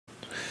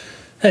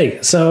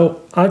Hey,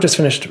 so I've just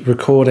finished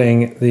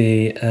recording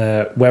the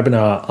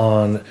webinar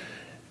on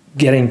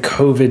getting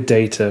COVID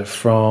data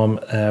from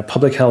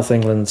Public Health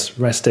England's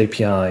REST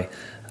API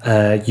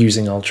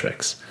using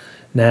Alteryx.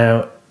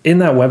 Now, in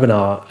that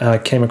webinar, I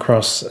came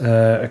across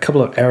a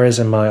couple of errors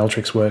in my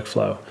Alteryx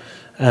workflow.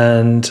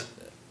 And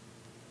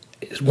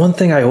it's one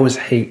thing I always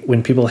hate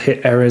when people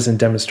hit errors in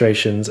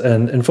demonstrations,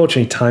 and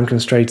unfortunately time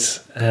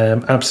constraints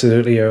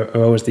absolutely are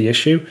always the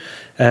issue.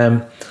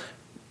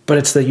 But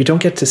it's that you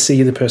don't get to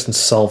see the person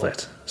solve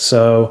it.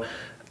 So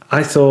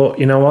I thought,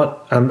 you know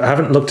what, I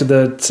haven't looked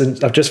at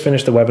since I've just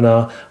finished the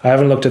webinar, I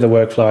haven't looked at the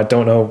workflow, I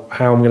don't know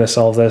how I'm going to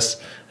solve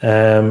this.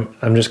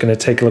 I'm just going to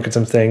take a look at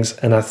some things,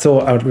 and I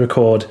thought I would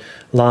record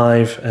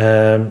live,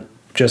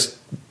 just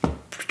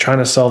trying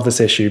to solve this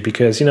issue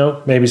because, you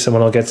know, maybe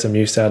someone will get some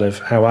use out of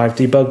how I've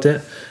debugged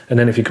it, and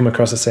then if you come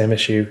across the same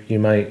issue, you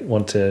might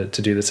want to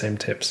do the same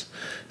tips.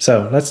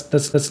 So let's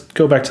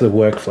go back to the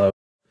workflow.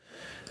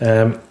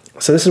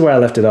 So this is where I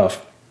left it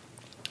off.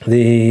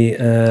 This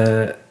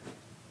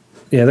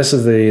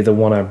is the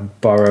one I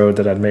borrowed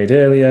that I'd made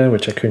earlier,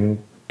 which I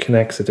couldn't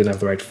connect because it didn't have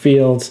the right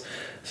fields.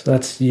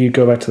 So you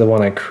go back to the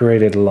one I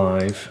created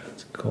live.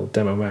 It's called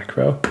demo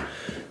macro.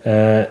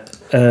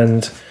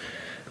 And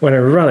when I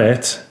run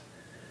it,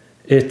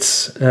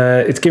 it's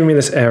giving me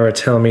this error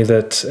telling me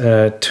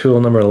that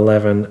tool number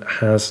 11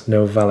 has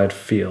no valid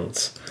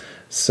fields.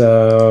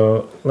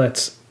 So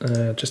let's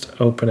just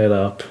open it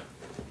up.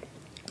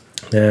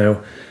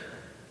 Now,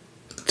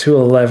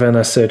 tool 11,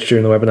 I searched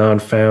during the webinar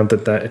and found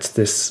that it's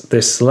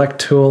this select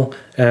tool.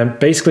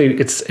 Basically,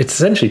 it's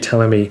essentially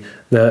telling me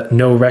that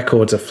no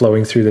records are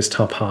flowing through this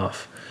top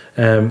half.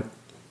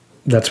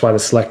 That's why the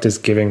select is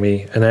giving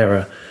me an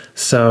error.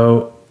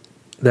 So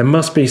there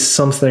must be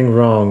something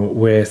wrong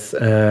with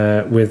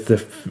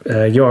the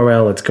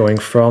URL that's going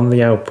from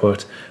the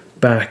output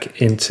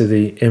back into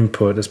the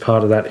input as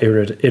part of that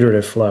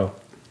iterative flow.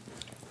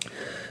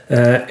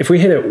 If we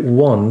hit it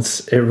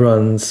once, it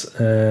runs,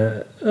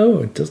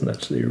 it doesn't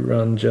actually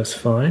run just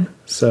fine.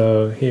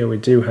 So here we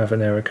do have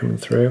an error coming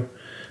through.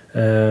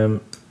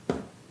 Let's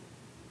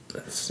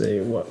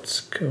see what's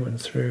going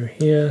through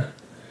here.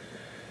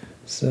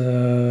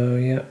 So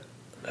yeah,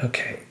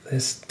 okay,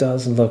 this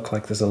does look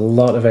like there's a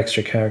lot of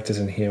extra characters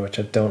in here, which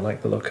I don't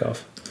like the look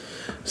of.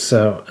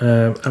 So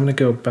I'm going to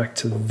go back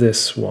to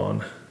this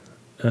one,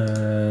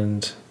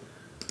 and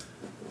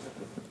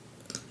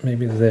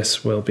maybe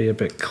this will be a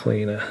bit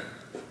cleaner.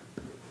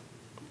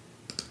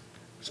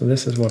 So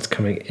this is what's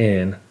coming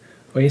in.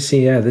 Well, you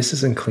see, yeah, this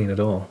isn't clean at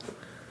all.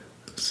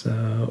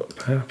 So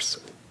perhaps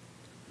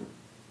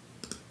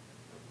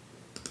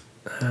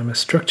a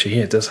structure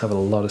here does have a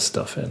lot of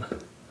stuff in.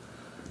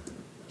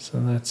 So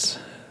let's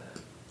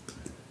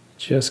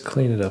just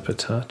clean it up a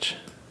touch.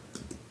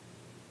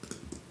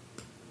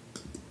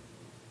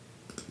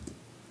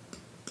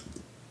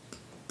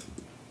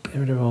 Get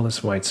rid of all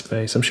this white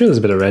space. I'm sure there's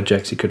a bit of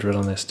regex you could run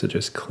on this to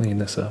just clean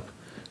this up.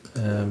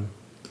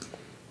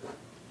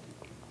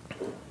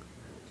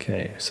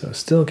 Okay, so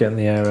still getting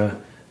the error,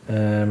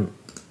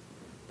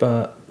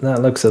 but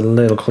that looks a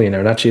little cleaner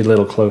and actually a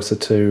little closer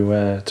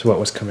to what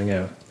was coming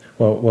out,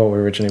 what we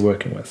were originally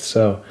working with.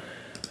 So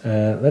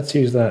let's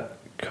use that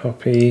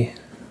copy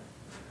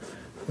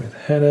with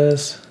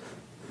headers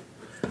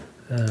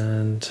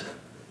and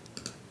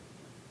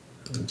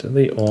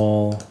delete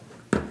all,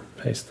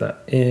 paste that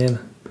in.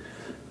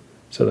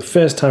 So the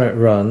first time it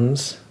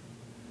runs,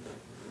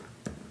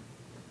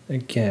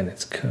 again,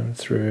 it's come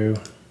through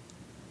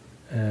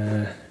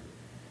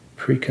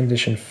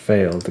precondition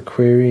failed. The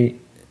query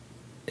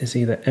is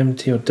either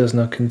empty or does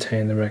not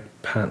contain the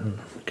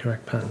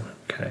correct pattern.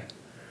 Okay.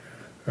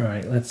 All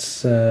right, let's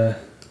so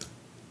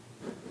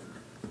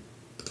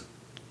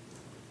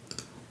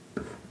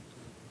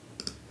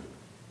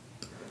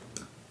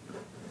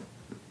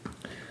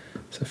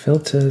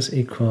filters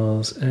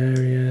equals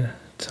area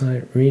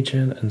type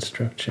region and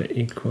structure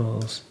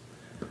equals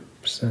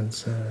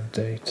sensor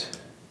date.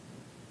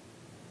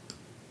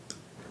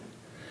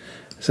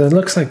 So it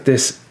looks like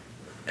this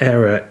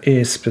error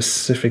is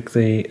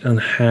specifically on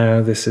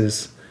how this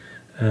is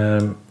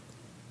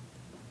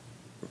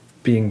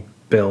being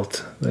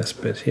built, this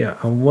bit here.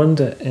 I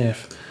wonder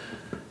if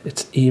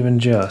it's even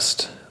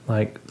just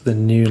like the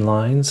new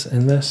lines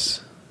in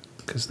this,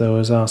 because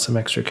those are some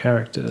extra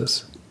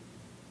characters.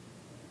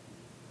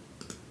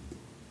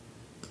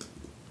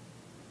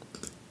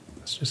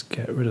 Let's just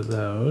get rid of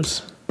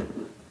those.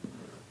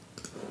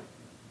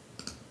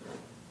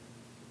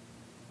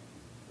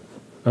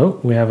 Oh,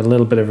 we have a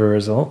little bit of a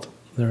result.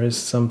 There is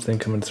something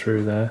coming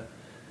through there.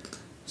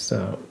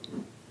 So,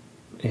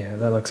 yeah,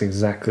 that looks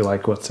exactly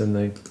like what's in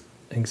the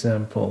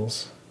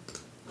examples.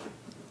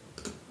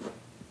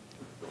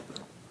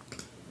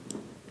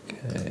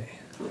 Okay.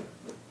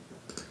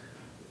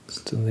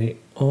 Let's delete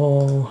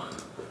all.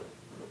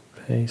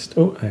 Paste.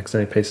 Oh, I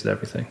accidentally pasted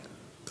everything.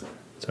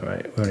 It's all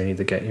right. We only need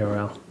the get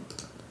URL.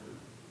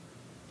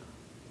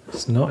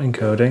 It's not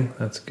encoding.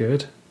 That's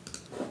good.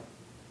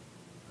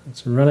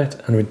 Let's run it,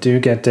 and we do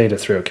get data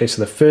through. Okay,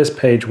 so the first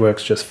page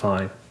works just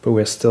fine, but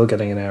we're still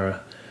getting an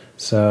error.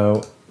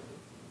 So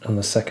on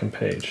the second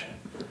page.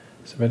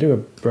 So if I do a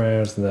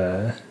browse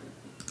there,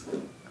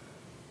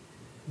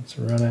 let's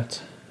run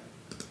it.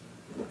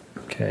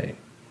 Okay.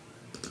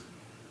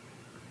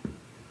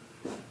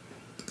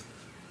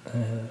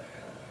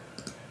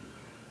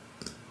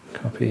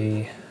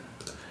 Copy.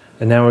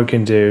 And now what we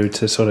can do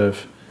to sort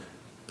of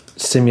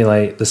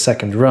simulate the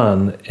second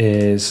run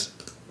is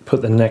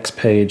put the next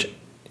page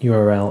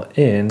URL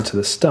in to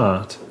the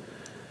start,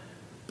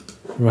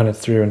 run it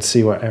through and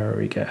see what error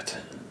we get.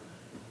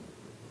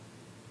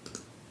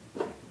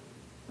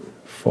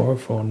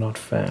 404 not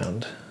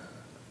found.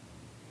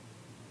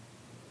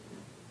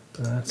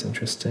 That's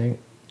interesting.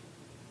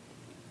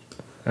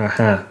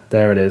 Aha,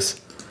 there it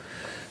is.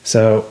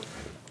 So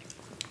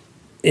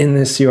in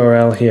this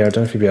URL here, I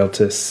don't know if you'll be able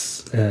to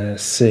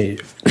see,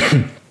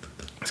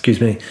 excuse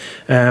me,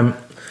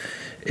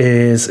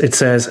 it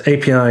says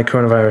API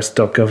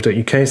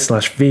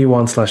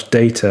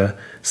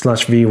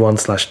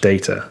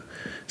coronavirus.gov.uk/v1/data/v1/data.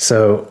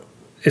 So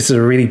this is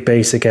a really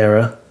basic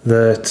error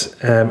that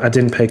I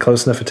didn't pay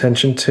close enough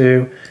attention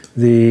to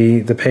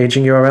the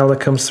paging URL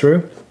that comes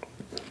through,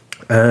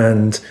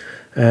 and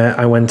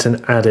I went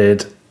and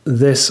added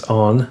this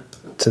on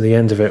to the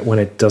end of it when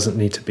it doesn't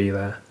need to be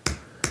there.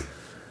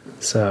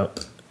 So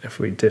if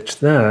we ditch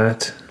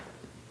that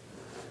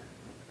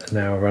and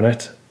now run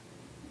it,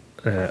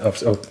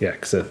 oh yeah,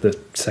 because the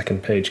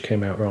second page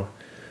came out wrong.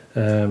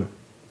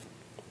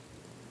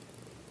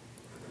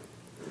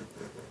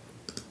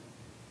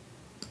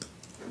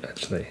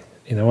 Actually,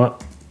 you know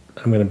what?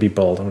 I'm going to be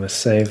bold. I'm going to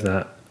save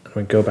that. I'm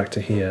going to go back to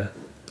here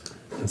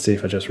and see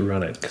if I just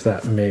run it, because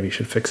that maybe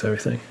should fix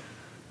everything.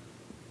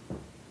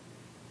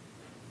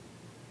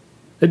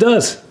 It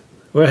does!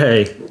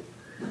 Way!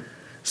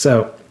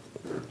 So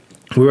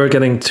we were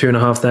getting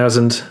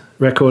 2,500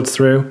 records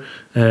through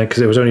because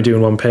it was only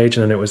doing one page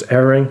and then it was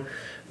erroring.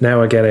 Now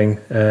we're getting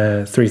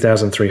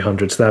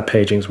 3,300, so that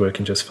paging's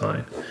working just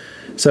fine.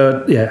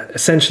 So yeah,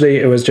 essentially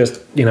it was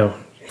just, you know,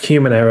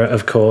 human error,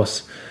 of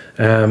course.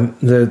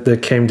 That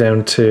came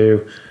down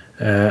to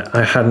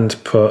I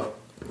hadn't put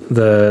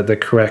the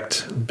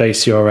correct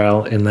base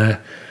URL in there.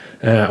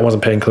 I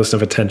wasn't paying close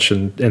enough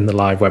attention in the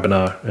live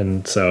webinar,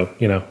 and so,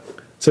 you know,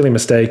 silly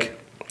mistake.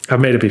 I've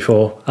made it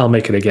before. I'll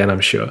make it again, I'm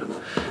sure.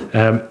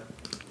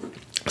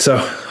 So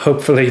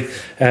hopefully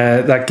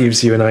that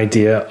gives you an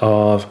idea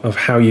of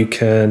how you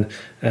can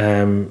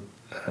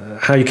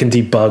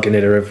debug an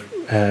iterative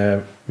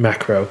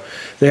macro.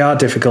 They are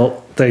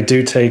difficult. They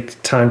do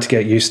take time to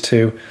get used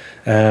to,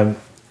 and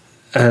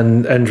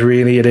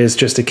really it is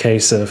just a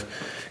case of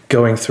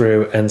going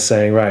through and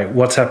saying, right,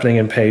 what's happening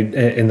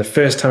in the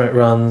first time it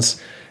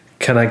runs?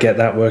 Can I get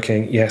that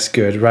working? Yes,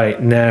 good.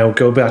 Right, now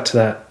go back to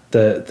that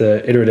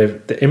the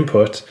iterative, the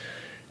input,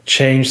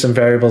 change some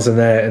variables in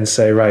there and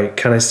say, right,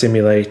 can I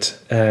simulate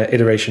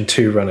iteration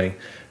 2 running?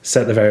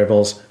 Set the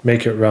variables,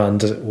 make it run,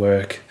 does it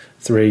work?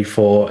 3,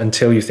 4,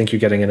 until you think you're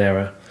getting an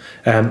error.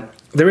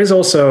 There is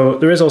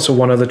also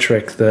one other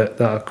trick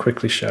that I'll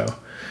quickly show,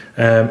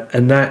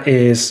 and that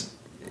is,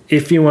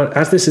 if you want,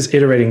 as this is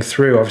iterating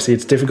through, obviously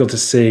it's difficult to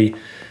see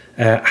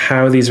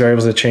how these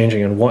variables are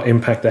changing and what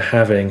impact they're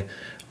having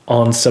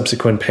on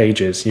subsequent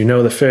pages. You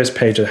know the first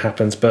page that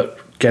happens, but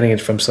getting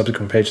it from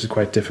subsequent pages is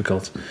quite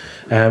difficult.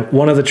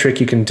 One other trick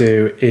you can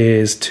do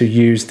is to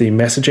use the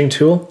messaging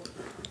tool.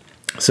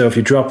 So if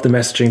you drop the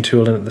messaging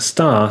tool in at the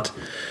start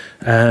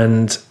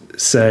and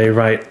say,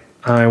 right,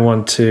 I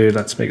want to,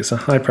 let's make this a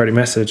high priority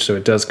message so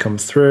it does come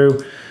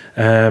through,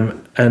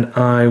 and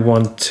I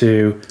want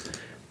to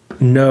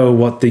know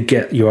what the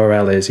get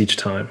URL is each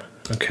time,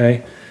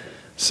 okay?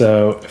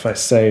 So if I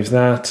save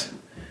that,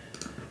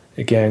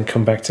 again,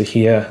 come back to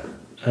here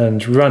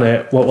and run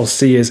it, what we'll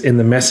see is in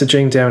the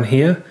messaging down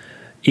here,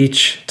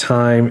 each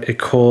time it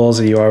calls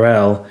a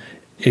URL,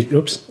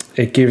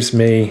 it gives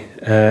me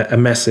a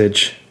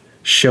message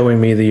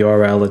showing me the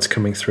URL that's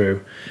coming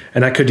through.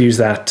 And I could use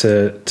that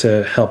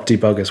to help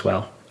debug as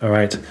well, all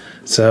right?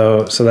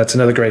 So that's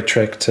another great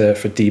trick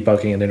for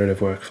debugging an iterative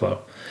workflow.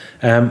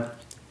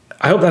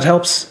 I hope that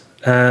helps.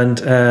 And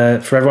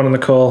for everyone on the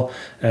call,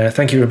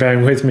 thank you for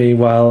bearing with me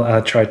while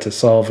I tried to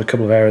solve a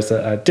couple of errors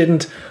that I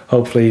didn't.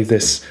 Hopefully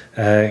this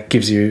lets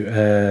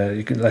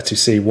you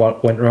see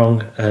what went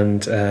wrong,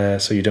 and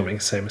so you don't make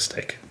the same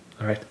mistake.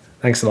 All right,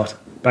 thanks a lot.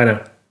 Bye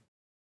now.